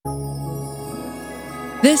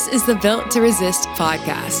This is the Built to Resist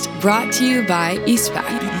podcast, brought to you by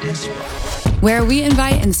Eastpak, where we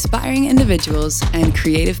invite inspiring individuals and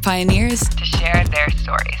creative pioneers to share their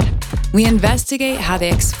stories. We investigate how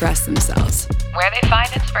they express themselves, where they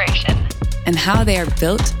find inspiration, and how they are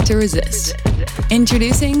built to resist.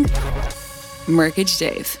 Introducing Murkage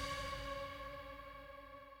Dave.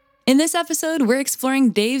 In this episode, we're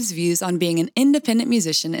exploring Dave's views on being an independent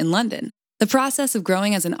musician in London, the process of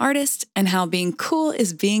growing as an artist, and how being cool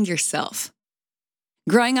is being yourself.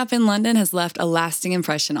 Growing up in London has left a lasting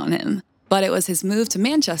impression on him, but it was his move to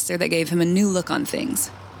Manchester that gave him a new look on things.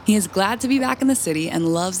 He is glad to be back in the city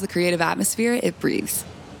and loves the creative atmosphere it breathes.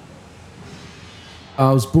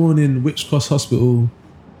 I was born in Whichcross Hospital,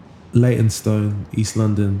 Leytonstone, East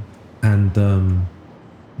London, and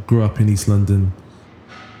grew up in East London.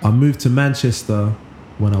 I moved to Manchester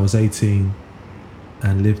when I was 18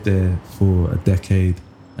 and lived there for a decade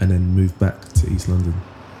and then moved back to East London.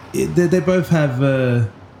 They both have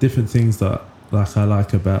different things that I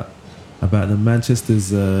like about them.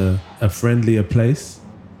 Manchester's a friendlier place.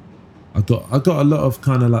 I got a lot of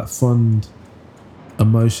kind of like fond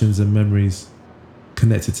emotions and memories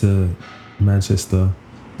connected to Manchester,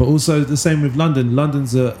 but also the same with London.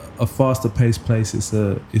 London's a faster paced place. It's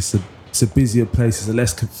a busier place. It's a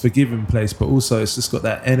less forgiving place, but also it's just got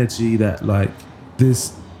that energy that like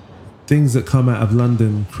there's things that come out of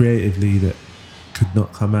London creatively that could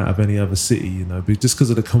not come out of any other city, you know, but just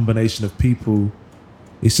because of the combination of people.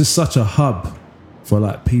 It's just such a hub for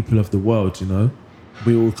like people of the world, you know.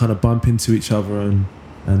 We all kind of bump into each other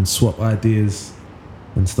and swap ideas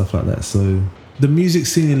and stuff like that. So the music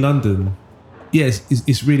scene in London,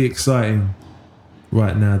 it's really exciting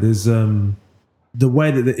right now. There's the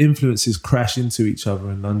way that the influences crash into each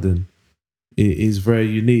other in London is very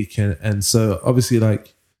unique, and so obviously,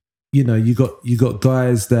 like, you know, you got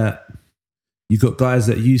guys that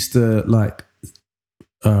used to like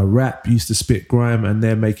rap, used to spit grime, and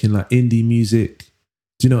they're making like indie music.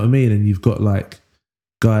 Do you know what I mean? And you've got like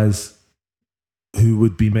guys who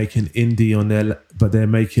would be making indie but they're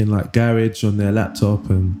making like garage on their laptop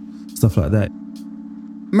and stuff like that.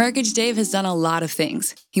 Murkage Dave has done a lot of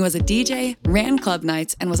things. He was a DJ, ran club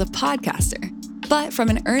nights, and was a podcaster. But from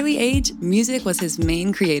an early age, music was his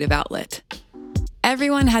main creative outlet.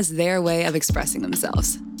 Everyone has their way of expressing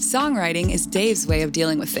themselves. Songwriting is Dave's way of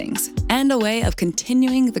dealing with things, and a way of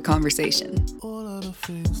continuing the conversation.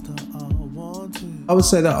 I would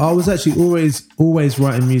say that I was actually always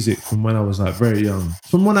writing music from when I was like very young.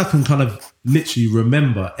 From when I can kind of literally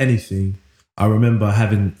remember anything, I remember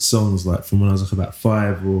having songs like from when I was like about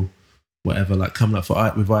 5 or whatever, like coming up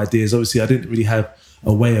with ideas. Obviously, I didn't really have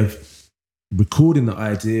a way of recording the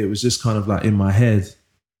idea. It was just kind of like in my head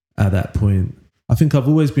at that point. I think I've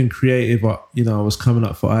always been creative. You know, I was coming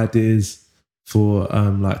up for ideas for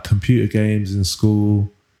like computer games in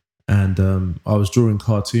school, and I was drawing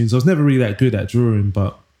cartoons. I was never really that good at drawing,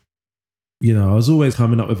 but you know, I was always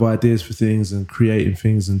coming up with ideas for things and creating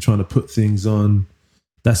things and trying to put things on.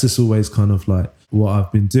 That's just always kind of like what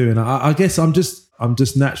I've been doing. I guess I'm just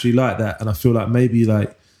naturally like that, and I feel like maybe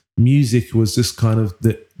like music was just kind of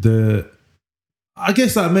the I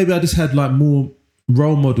guess like maybe I just had like more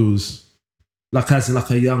role models. Like as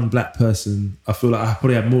like a young black person, I feel like I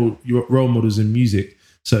probably had more role models in music,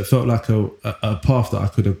 so it felt like a path that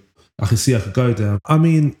I could see I could go down. I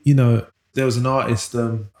mean, you know, there was an artist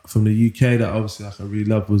from the UK that obviously like I really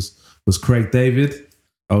loved was Craig David.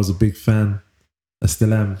 I was a big fan. I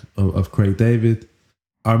still am of Craig David.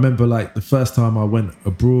 I remember like the first time I went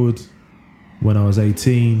abroad when I was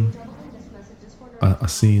 18, I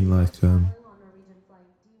seen like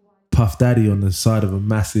Puff Daddy on the side of a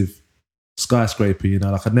massive skyscraper, you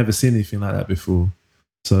know, like I'd never seen anything like that before.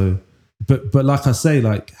 So, but like I say,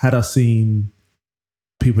 like had I seen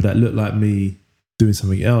people that looked like me doing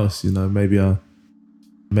something else, you know, maybe I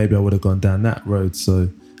would have gone down that road. So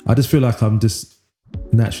I just feel like I'm just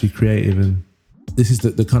naturally creative, and this is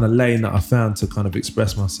the kind of lane that I found to kind of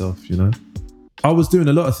express myself, you know. I was doing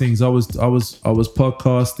a lot of things. I was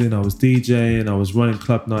podcasting, I was DJing, I was running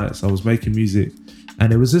club nights, I was making music,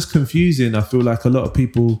 and it was just confusing. I feel like a lot of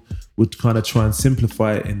people would kind of try and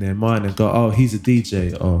simplify it in their mind and go, oh, he's a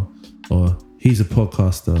DJ or he's a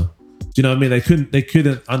podcaster. Do you know what I mean? They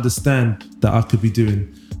couldn't understand that I could be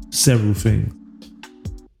doing several things.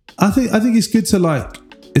 I think it's good to like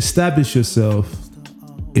establish yourself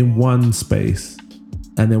in one space,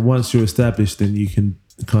 and then once you're established, then you can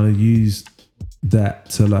kind of use that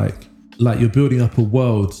to like you're building up a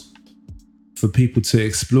world for people to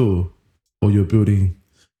explore, or you're building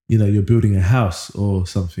a house or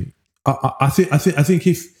something. I think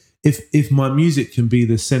if my music can be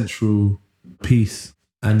the central piece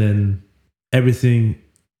And then everything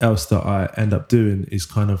else that I end up doing is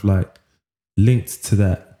kind of like linked to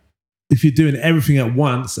that. If you're doing everything at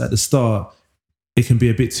once at the start, it can be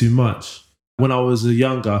a bit too much. When I was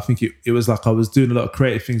younger, I think it was like I was doing a lot of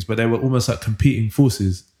creative things, but they were almost like competing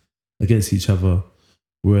forces against each other.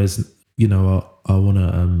 Whereas, you know, I want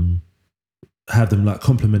to have them like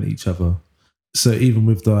complement each other. So even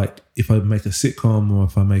with like, if I make a sitcom or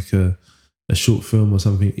if I make a short film or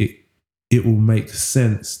something, it will make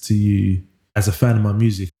sense to you as a fan of my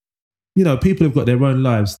music. You know, people have got their own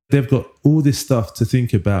lives. They've got all this stuff to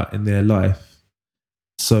think about in their life.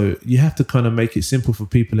 So you have to kind of make it simple for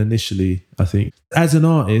people initially, I think. As an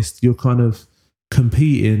artist, you're kind of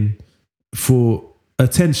competing for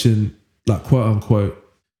attention, like quote unquote.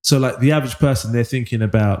 So like the average person, they're thinking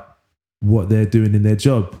about what they're doing in their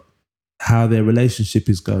job, how their relationship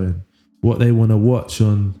is going, what they want to watch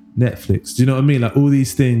on Netflix. Do you know what I mean? Like all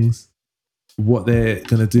these things, what they're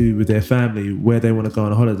going to do with their family, where they want to go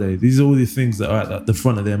on a holiday. These are all the things that are at the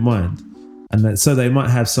front of their mind. And so they might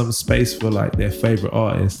have some space for like their favorite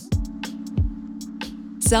artists.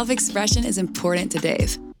 Self-expression is important to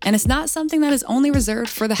Dave, and it's not something that is only reserved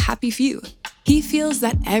for the happy few. He feels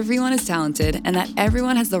that everyone is talented and that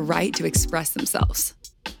everyone has the right to express themselves.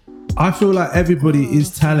 I feel like everybody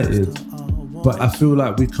is talented, but I feel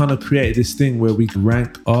like we kind of created this thing where we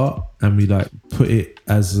rank art and we like put it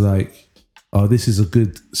as like, oh, this is a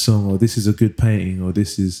good song, or this is a good painting, or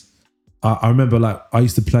this is... I remember like I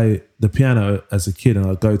used to play the piano as a kid, and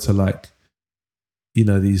I'd go to like, you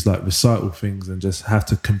know, these like recital things and just have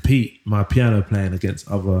to compete my piano playing against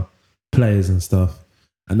other players and stuff.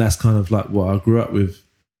 And that's kind of like what I grew up with,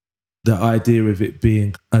 the idea of it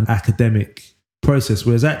being an academic process.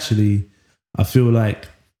 Whereas actually, I feel like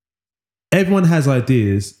everyone has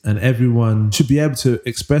ideas and everyone should be able to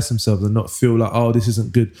express themselves and not feel like, oh, this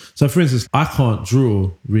isn't good. So for instance, I can't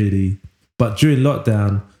draw really, but during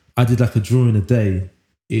lockdown, I did like a drawing a day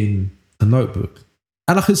in a notebook.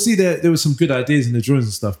 And I could see there were some good ideas in the drawings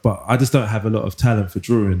and stuff, but I just don't have a lot of talent for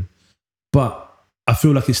drawing. But I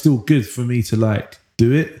feel like it's still good for me to like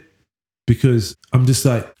do it because I'm just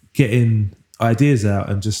like getting ideas out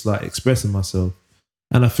and just like expressing myself.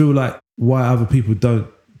 And I feel like why other people don't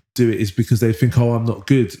do it is because they think, oh, I'm not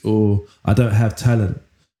good or I don't have talent.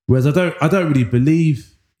 Whereas I don't really believe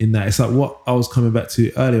in that. It's like what I was coming back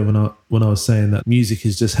to earlier when I was saying that music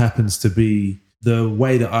just happens to be the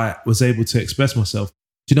way that I was able to express myself.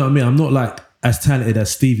 Do you know what I mean? I'm not like as talented as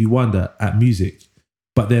Stevie Wonder at music,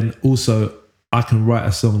 but then also I can write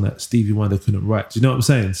a song that Stevie Wonder couldn't write. Do you know what I'm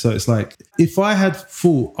saying? So it's like, if I had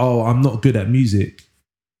thought, oh, I'm not good at music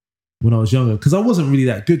when I was younger, because I wasn't really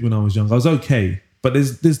that good when I was younger. I was okay, but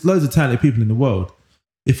there's loads of talented people in the world.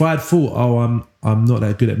 If I had thought, oh, I'm not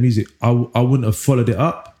that good at music, I wouldn't have followed it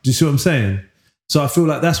up. Do you see what I'm saying? So I feel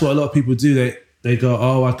like that's what a lot of people do. They go,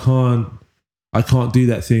 oh, I can't do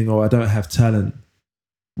that thing, or I don't have talent.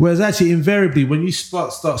 Whereas actually, invariably, when you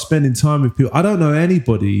start spending time with people, I don't know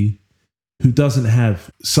anybody who doesn't have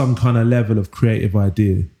some kind of level of creative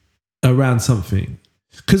idea around something.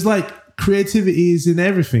 Because like creativity is in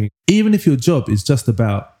everything. Even if your job is just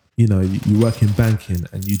about, you know, you work in banking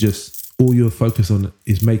and you just, all you're focused on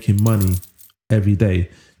is making money every day,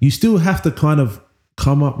 you still have to kind of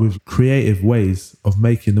come up with creative ways of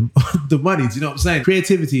making the money. Do you know what I'm saying?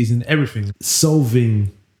 Creativity is in everything.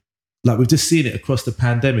 Solving, like we've just seen it across the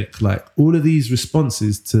pandemic, like all of these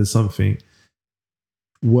responses to something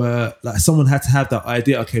were like someone had to have that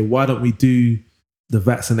idea, okay, why don't we do the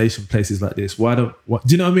vaccination places like this? Do you know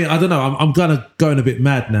what I mean? I don't know. I'm kind of going a bit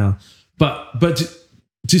mad now. But do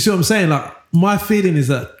you see what I'm saying? Like my feeling is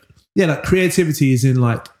that, yeah, like creativity is in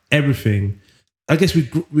like everything. I guess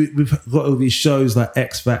we've got all these shows like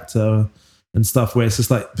X Factor and stuff where it's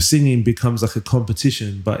just like singing becomes like a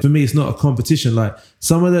competition. But for me, it's not a competition. Like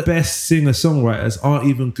some of the best singer-songwriters aren't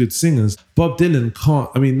even good singers. Bob Dylan can't,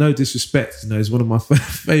 I mean, no disrespect, you know, he's one of my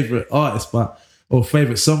favorite artists, or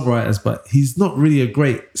favorite songwriters, but he's not really a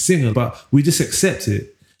great singer, but we just accept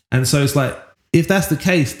it. And so it's like, if that's the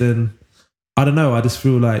case, then I don't know. I just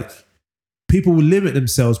feel like people will limit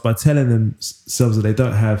themselves by telling themselves that they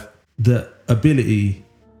don't have the ability,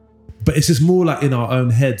 but it's just more like in our own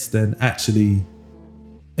heads than actually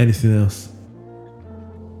anything else.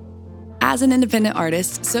 As an independent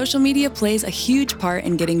artist, social media plays a huge part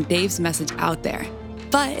in getting Dave's message out there.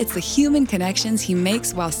 But it's the human connections he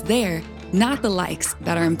makes whilst there, not the likes,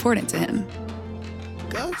 that are important to him.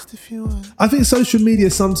 I think social media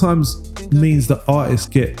sometimes means that artists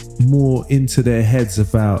get more into their heads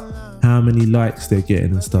about how many likes they're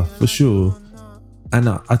getting and stuff, for sure. And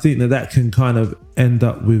I think that can kind of end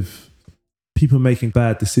up with people making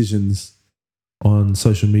bad decisions on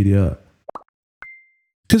social media.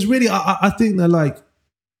 Because really, I think that, like,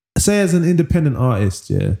 say as an independent artist,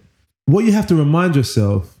 yeah, what you have to remind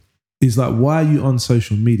yourself is, like, why are you on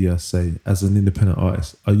social media, say, as an independent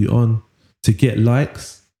artist? Are you on to get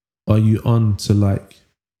likes? Are you on to, like,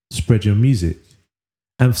 spread your music?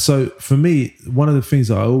 And so for me, one of the things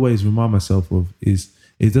that I always remind myself of is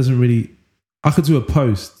it doesn't really, I could do a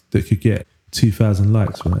post that could get 2,000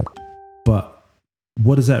 likes, right? But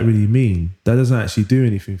what does that really mean? That doesn't actually do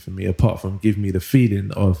anything for me apart from give me the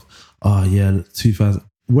feeling of, oh yeah, 2,000.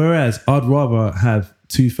 Whereas I'd rather have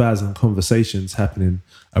 2,000 conversations happening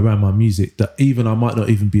around my music that even I might not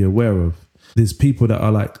even be aware of. There's people that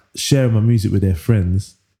are like sharing my music with their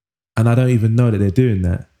friends and I don't even know that they're doing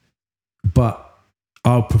that. But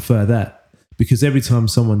I'll prefer that because every time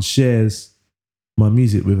someone shares my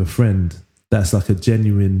music with a friend, that's like a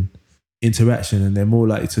genuine interaction and they're more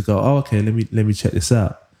likely to go, oh, okay, let me check this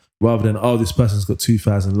out. Rather than, oh, this person's got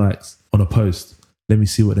 2,000 likes on a post. Let me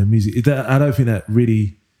see what their music... I don't think that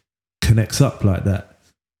really connects up like that.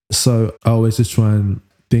 So I always just try and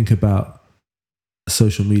think about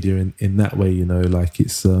social media in that way, you know, like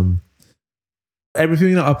it's...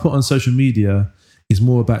 everything that I put on social media is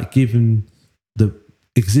more about giving the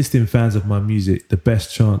existing fans of my music the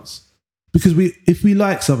best chance. Because if we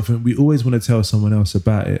like something, we always want to tell someone else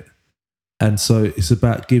about it. And so it's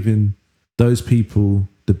about giving those people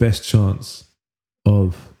the best chance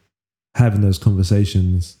of having those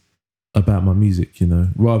conversations about my music, you know,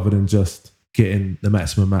 rather than just getting the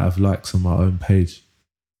maximum amount of likes on my own page.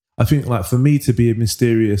 I think, like, for me to be a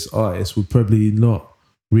mysterious artist would probably not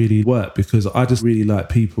really work because I just really like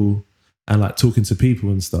people and like talking to people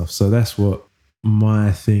and stuff. So that's what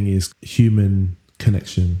my thing is, human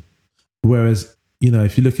connection. Whereas, you know,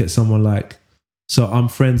 if you look at someone like, so I'm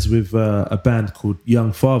friends with a band called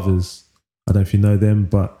Young Fathers. I don't know if you know them,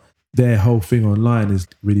 but their whole thing online is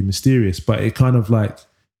really mysterious, but it kind of like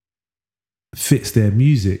fits their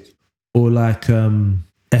music. Or like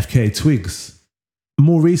FKA Twigs.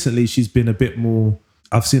 More recently, she's been a bit more,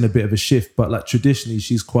 I've seen a bit of a shift, but like traditionally,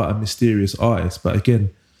 she's quite a mysterious artist. But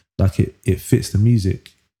again, like it fits the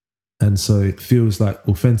music. And so it feels like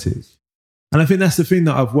authentic. And I think that's the thing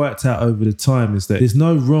that I've worked out over the time is that there's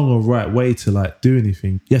no wrong or right way to like do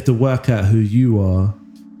anything. You have to work out who you are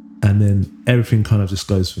and then everything kind of just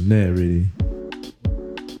goes from there, really.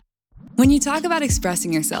 When you talk about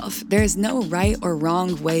expressing yourself, there is no right or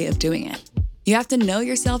wrong way of doing it. You have to know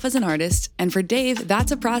yourself as an artist, and for Dave,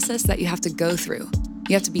 that's a process that you have to go through.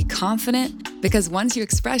 You have to be confident because once you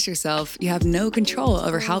express yourself, you have no control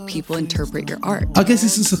over how people interpret your art. I guess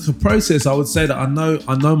it's just like a process. I would say that I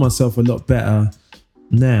know myself a lot better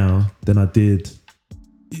now than I did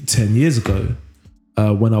 10 years ago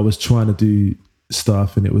when I was trying to do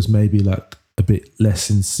stuff and it was maybe like a bit less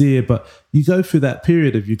sincere. But you go through that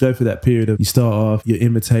period of you start off, you're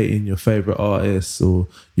imitating your favorite artists or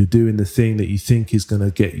you're doing the thing that you think is going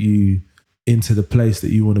to get you into the place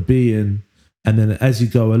that you want to be in. And then as you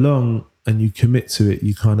go along and you commit to it,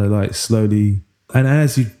 you kind of like slowly, and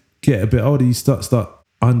as you get a bit older, you start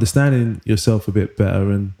understanding yourself a bit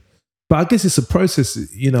better. But I guess it's a process,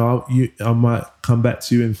 you know, I might come back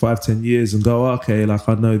to you in 5-10 years and go, okay, like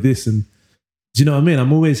I know this. And do you know what I mean?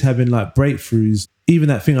 I'm always having like breakthroughs. Even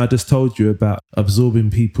that thing I just told you about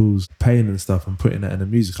absorbing people's pain and stuff and putting that in the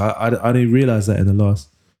music. I didn't realize that in the last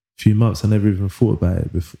few months. I never even thought about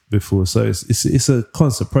it before. So it's a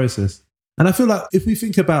constant process. And I feel like if we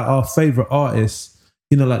think about our favorite artists,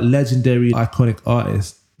 you know, like legendary, iconic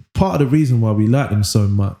artists, part of the reason why we like them so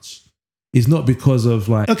much is not because of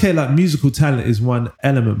like, okay, like musical talent is one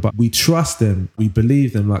element, but we trust them, we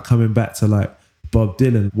believe them. Like coming back to like Bob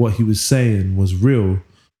Dylan, what he was saying was real.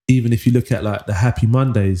 Even if you look at like the Happy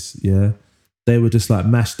Mondays, yeah, they were just like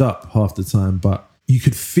mashed up half the time, but you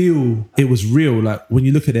could feel it was real. Like when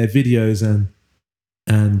you look at their videos and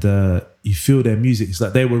you feel their music, it's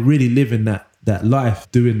like they were really living that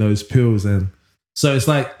life, doing those pills. And so it's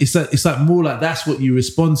like more like that's what you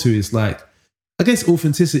respond to. It's like, I guess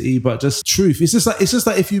authenticity, but just truth. It's just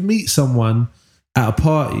like if you meet someone at a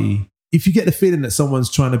party, if you get the feeling that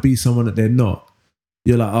someone's trying to be someone that they're not,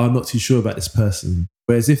 you're like, oh, I'm not too sure about this person.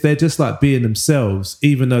 Whereas if they're just like being themselves,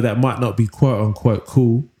 even though that might not be quote unquote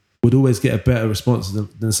cool, would always get a better response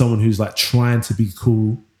than someone who's like trying to be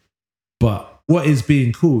cool. But what is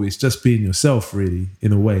being cool? It's just being yourself, really,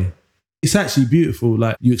 in a way. It's actually beautiful.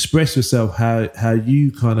 Like you express yourself how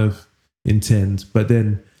you kind of intend, but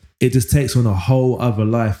then it just takes on a whole other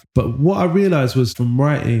life. But what I realized was from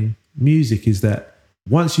writing music is that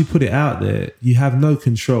once you put it out there, you have no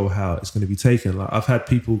control how it's going to be taken. Like I've had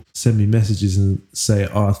people send me messages and say,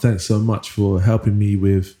 oh, thanks so much for helping me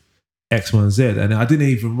with X, Y, and Z. And I didn't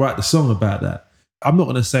even write the song about that. I'm not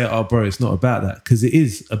going to say, oh, bro, it's not about that, because it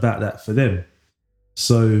is about that for them.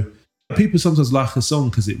 So people sometimes like a song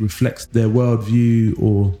because it reflects their worldview,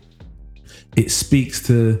 or it speaks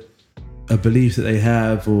to a belief that they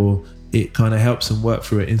have, or it kind of helps them work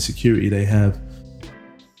through an insecurity they have.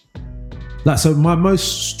 Like, so my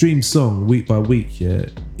most streamed song week by week, yeah,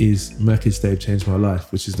 is Murkage Dave Changed My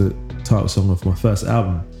Life, which is the title song of my first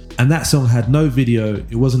album. And that song had no video.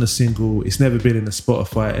 It wasn't a single. It's never been in a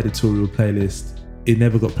Spotify editorial playlist. It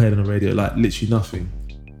never got played on the radio, like literally nothing.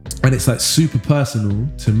 And it's like super personal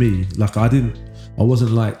to me. Like I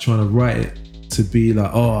wasn't like trying to write it to be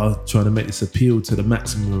like, oh, I'm trying to make this appeal to the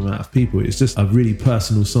maximum amount of people. It's just a really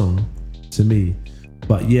personal song to me.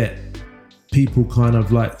 But yet people kind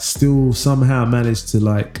of like still somehow manage to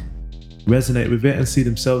like resonate with it and see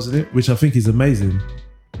themselves in it, which I think is amazing.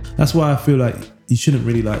 That's why I feel like you shouldn't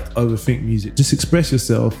really like overthink music. Just express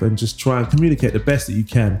yourself and just try and communicate the best that you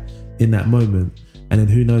can in that moment. And then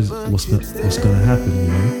who knows what's going to happen, you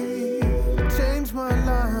know? Change my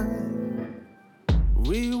life.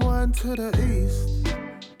 Rewind to the east.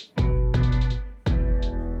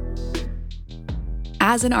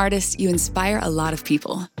 As an artist, you inspire a lot of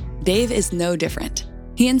people. Dave is no different.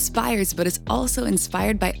 He inspires, but is also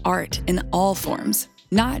inspired by art in all forms,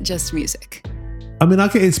 not just music. I mean, I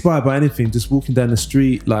get inspired by anything, just walking down the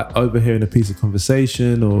street, like overhearing a piece of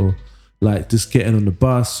conversation, or like just getting on the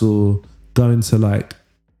bus, or going to like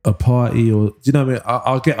a party, or, do you know what I mean?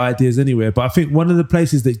 I'll get ideas anywhere. But I think one of the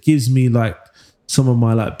places that gives me like some of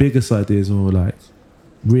my like biggest ideas, or like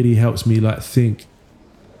really helps me like think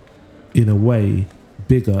in a way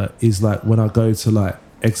bigger, is like when I go to like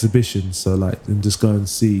exhibitions. So like, and just go and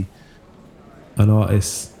see an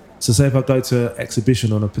artist. So say if I go to an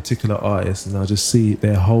exhibition on a particular artist and I just see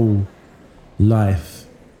their whole life,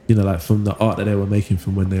 you know, like from the art that they were making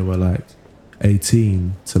from when they were like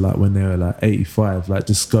 18 to like when they were like 85, like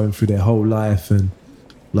just going through their whole life and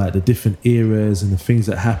like the different eras and the things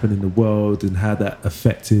that happened in the world and how that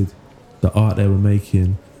affected the art they were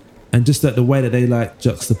making. And just that the way that they like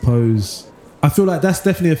juxtapose. I feel like that's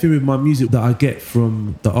definitely a thing with my music that I get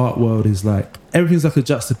from the art world, is like everything's like a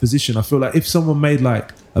juxtaposition. I feel like if someone made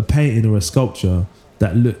like a painting or a sculpture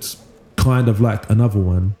that looked kind of like another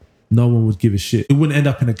one, no one would give a shit. It wouldn't end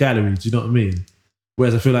up in a gallery, do you know what I mean?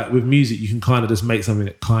 Whereas I feel like with music, you can kind of just make something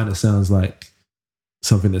that kind of sounds like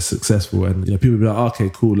something that's successful, and you know, people will be like,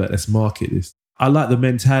 okay, cool, let's market this. I like the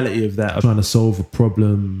mentality of that, of trying to solve a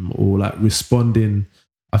problem, or like responding.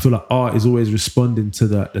 I feel like art is always responding to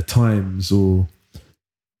the times, or,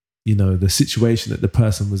 you know, the situation that the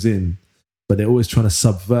person was in, but they're always trying to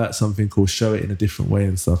subvert something or show it in a different way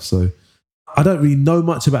and stuff. So I don't really know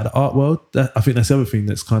much about the art world. I think that's the other thing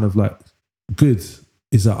that's kind of like good,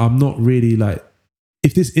 is that I'm not really like,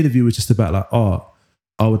 if this interview was just about like art,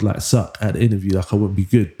 I would like suck at the interview, like I wouldn't be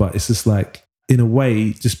good. But it's just like, in a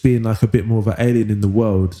way, just being like a bit more of an alien in the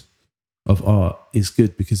world of art is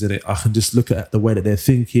good, because then I can just look at the way that they're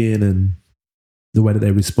thinking and the way that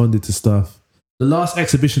they responded to stuff. The last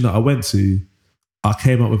exhibition that I went to, I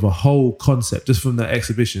came up with a whole concept, just from that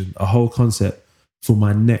exhibition, a whole concept for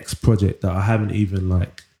my next project that I haven't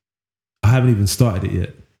even started it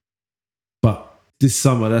yet. But this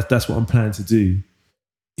summer, that's what I'm planning to do,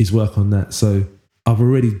 is work on that. So I've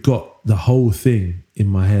already got the whole thing in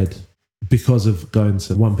my head because of going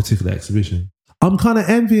to one particular exhibition. I'm kind of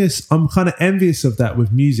envious of that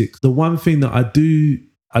with music. The one thing that I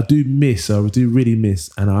do miss, or I do really miss,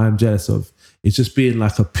 and I am jealous of, is just being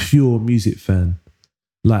like a pure music fan.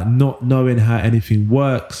 Like not knowing how anything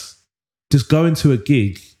works, just going to a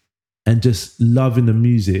gig and just loving the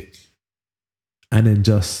music and then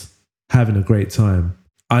just having a great time.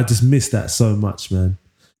 I just miss that so much, man.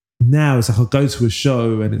 Now it's like I'll go to a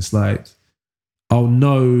show and it's like,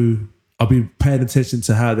 I'll be paying attention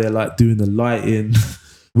to how they're like doing the lighting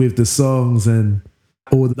with the songs, and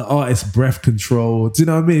or the artist's breath control. Do you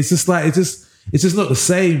know what I mean? It's just like, it's just not the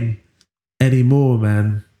same anymore,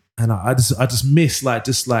 man. And I just miss like,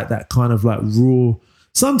 just like that kind of like raw.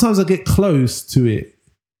 Sometimes I get close to it,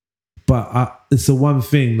 but it's the one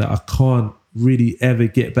thing that I can't really ever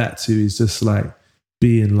get back to, is just like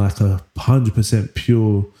being like 100%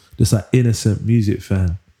 pure, just like innocent music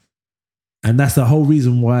fan. And that's the whole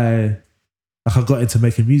reason why like I got into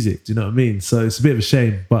making music. Do you know what I mean? So it's a bit of a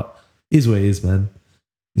shame, but it is what it is, man.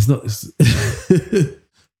 It's not.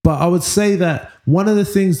 But I would say that one of the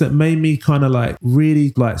things that made me kind of like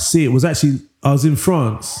really like see it was actually, I was in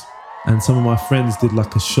France and some of my friends did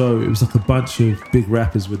like a show. It was like a bunch of big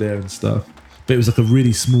rappers were there and stuff, but it was like a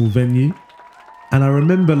really small venue. And I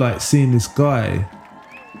remember like seeing this guy,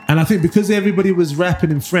 And I think because everybody was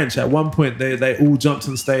rapping in French, at one point they all jumped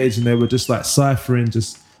on stage and they were just like ciphering,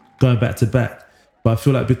 just going back to back. But I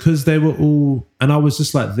feel like because they were all, and I was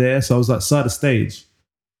just like there, so I was like side of stage.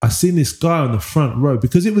 I seen this guy on the front row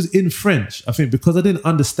because it was in French. I think because I didn't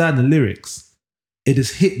understand the lyrics, it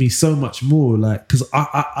just hit me so much more. Like, because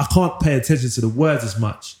I can't pay attention to the words as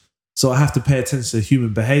much, so I have to pay attention to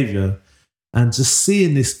human behavior. And just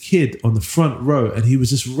seeing this kid on the front row, and he was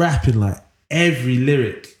just rapping like every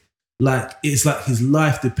lyric, like it's like his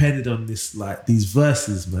life depended on this, like these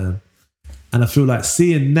verses, man. And I feel like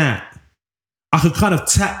seeing that, I could kind of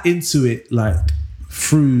tap into it like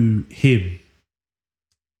through him.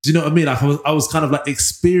 Do you know what I mean? Like I was kind of like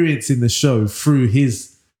experiencing the show through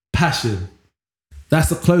his passion. That's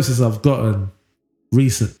the closest I've gotten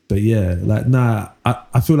recent. But yeah, like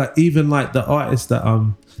I feel like even like the artists that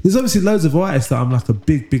there's obviously loads of artists that I'm like a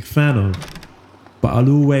big fan of, but I'll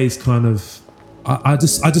always kind of I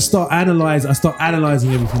just start analysing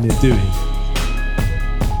everything they're doing.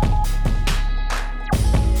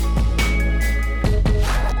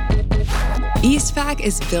 Eastpak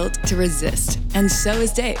is built to resist, and so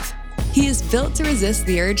is Dave. He is built to resist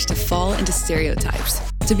the urge to fall into stereotypes,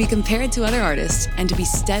 to be compared to other artists, and to be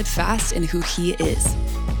steadfast in who he is.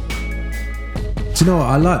 Do you know what?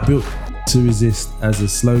 I like built to resist as a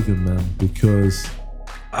slogan, man, because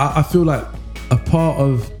I feel like a part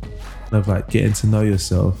of like getting to know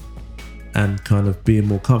yourself and kind of being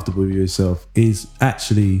more comfortable with yourself is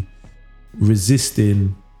actually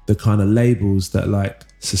resisting the kind of labels that like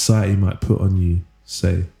society might put on you,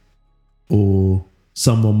 say, or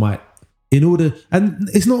someone might, and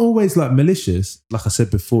it's not always like malicious. Like I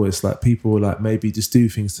said before, it's like people like maybe just do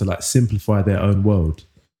things to like simplify their own world.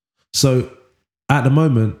 So at the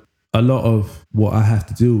moment, a lot of what I have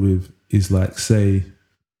to deal with is like, say,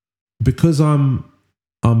 because I'm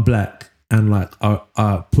black and like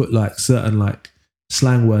I put like certain like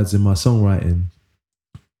slang words in my songwriting,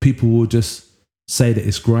 people will just say that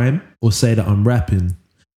it's grime or say that I'm rapping.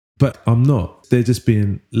 But I'm not. They're just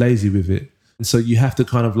being lazy with it. And so you have to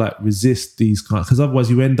kind of like resist these kind, because otherwise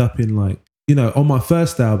you end up in like, you know, on my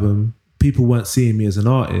first album, people weren't seeing me as an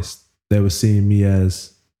artist. They were seeing me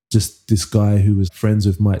as just this guy who was friends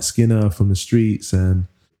with Mike Skinner from the streets and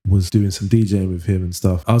was doing some DJing with him and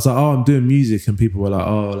stuff. I was like, oh, I'm doing music. And people were like,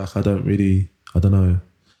 oh, like I don't know.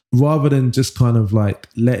 Rather than just kind of like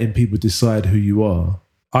letting people decide who you are,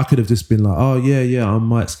 I could have just been like, oh yeah, I'm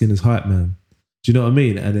Mike Skinner's hype man. Do you know what I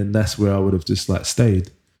mean? And then that's where I would have just like stayed.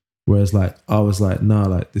 Whereas like, I was like, nah,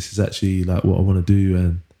 like this is actually like what I want to do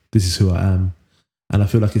and this is who I am. And I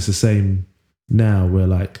feel like it's the same now where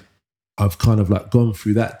like, I've kind of like gone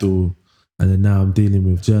through that door and then now I'm dealing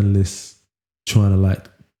with journalists trying to like,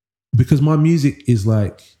 because my music is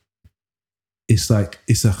like, it's like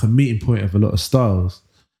a meeting point of a lot of styles.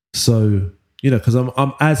 So, you know, because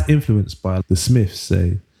I'm as influenced by the Smiths,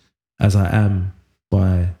 say, as I am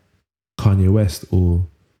by Kanye West or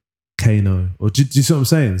Kano, or do you see what I'm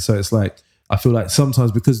saying? So it's like, I feel like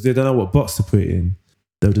sometimes because they don't know what box to put it in,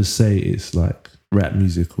 they'll just say it's like rap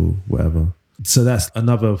music or whatever. So that's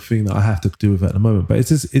another thing that I have to deal with at the moment. But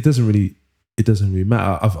it doesn't really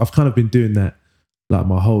matter. I've kind of been doing that like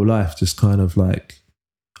my whole life, just kind of like,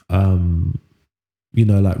 you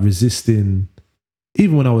know, like resisting,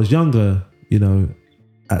 even when I was younger, you know,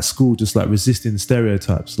 at school, just like resisting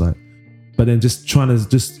stereotypes, like, but then just trying to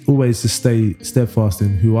just always just stay steadfast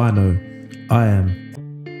in who I know I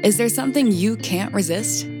am. Is there something you can't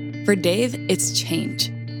resist? For Dave, it's change.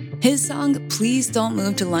 His song, Please Don't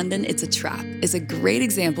Move to London, It's a Trap, is a great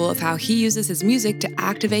example of how he uses his music to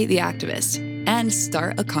activate the activist and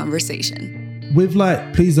start a conversation. With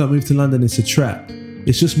like, Please Don't Move to London, It's a Trap,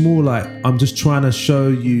 it's just more like, I'm just trying to show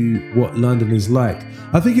you what London is like.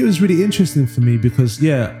 I think it was really interesting for me because,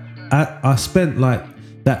 yeah, I spent like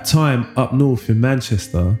that time up north in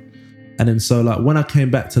Manchester. And then so like when I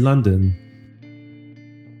came back to London,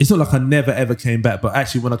 it's not like I never ever came back, but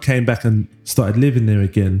actually when I came back and started living there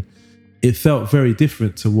again, it felt very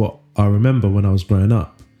different to what I remember when I was growing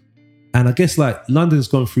up. And I guess like London's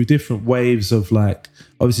gone through different waves of like,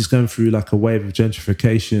 obviously it's going through like a wave of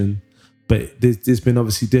gentrification, but there's been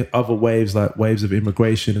obviously other waves, like waves of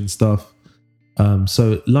immigration and stuff.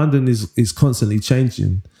 So London is constantly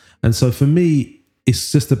changing. And so for me,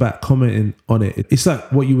 it's just about commenting on it. It's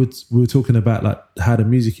like what we were talking about, like how the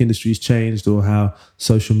music industry's changed or how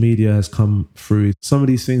social media has come through. Some of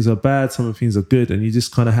these things are bad, some of the things are good, and you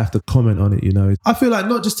just kind of have to comment on it, you know. I feel like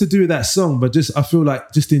not just to do with that song, but just I feel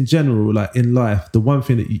like just in general, like in life, the one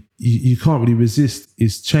thing that you can't really resist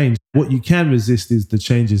is change. What you can resist is the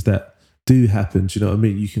changes that do happen. Do you know what I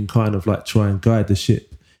mean? You can kind of like try and guide the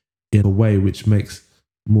ship in a way which makes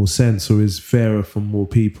more sense or is fairer for more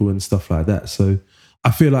people and stuff like that. So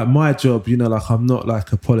I feel like my job, you know, like I'm not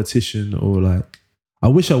like a politician or like, I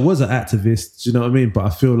wish I was an activist, do you know what I mean? But I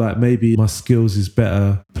feel like maybe my skills is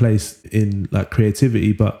better placed in like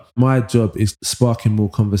creativity. But my job is sparking more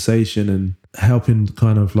conversation and helping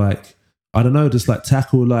kind of like, I don't know, just like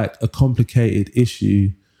tackle like a complicated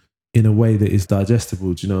issue in a way that is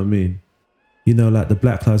digestible, do you know what I mean? You know, like the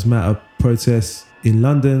Black Lives Matter protests in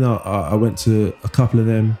London, I went to a couple of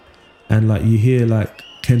them, and like you hear like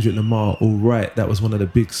Kendrick Lamar, All Right, that was one of the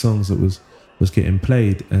big songs that was getting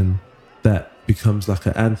played, and that becomes like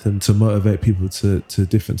an anthem to motivate people to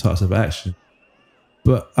different types of action.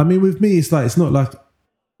 But I mean, with me, it's like, it's not like,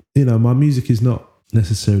 you know, my music is not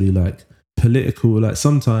necessarily like political, like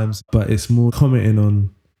sometimes, but it's more commenting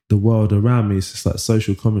on the world around me. It's just like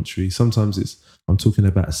social commentary. Sometimes I'm talking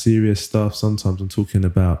about serious stuff. Sometimes I'm talking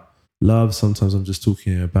about love. Sometimes I'm just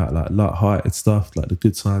talking about like light-hearted stuff, like the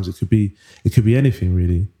good times. It could be anything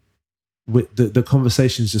really. The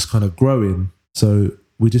conversation's just kind of growing. So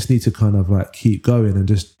we just need to kind of like keep going, and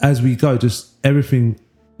just as we go, just everything,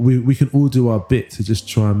 we can all do our bit to just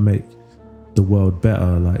try and make the world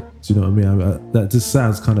better. Like, do you know what I mean? That just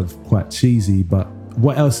sounds kind of quite cheesy, but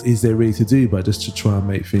what else is there really to do but just to try and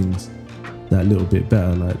make things that little bit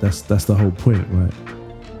better? Like that's the whole point, right?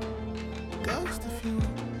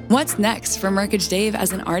 What's next for Murkage Dave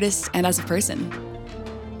as an artist and as a person?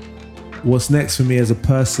 What's next for me as a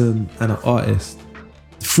person and an artist?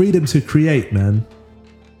 Freedom to create, man.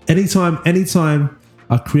 Anytime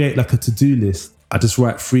I create like a to-do list, I just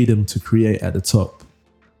write freedom to create at the top.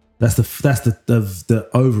 That's the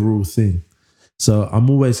overall thing. So I'm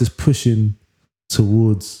always just pushing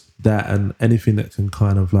towards that, and anything that can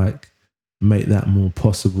kind of like make that more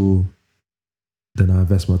possible, then I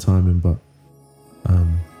invest my time in. But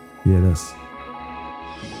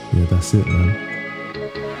that's it, man.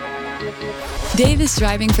 Dave is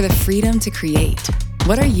striving for the freedom to create.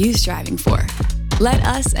 What are you striving for? Let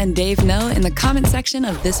us and Dave know in the comment section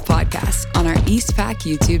of this podcast on our Eastpak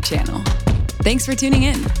YouTube channel. Thanks for tuning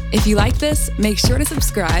in. If you like this, make sure to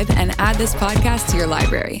subscribe and add this podcast to your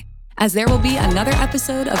library, as there will be another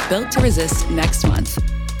episode of Built to Resist next month.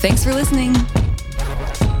 Thanks for listening.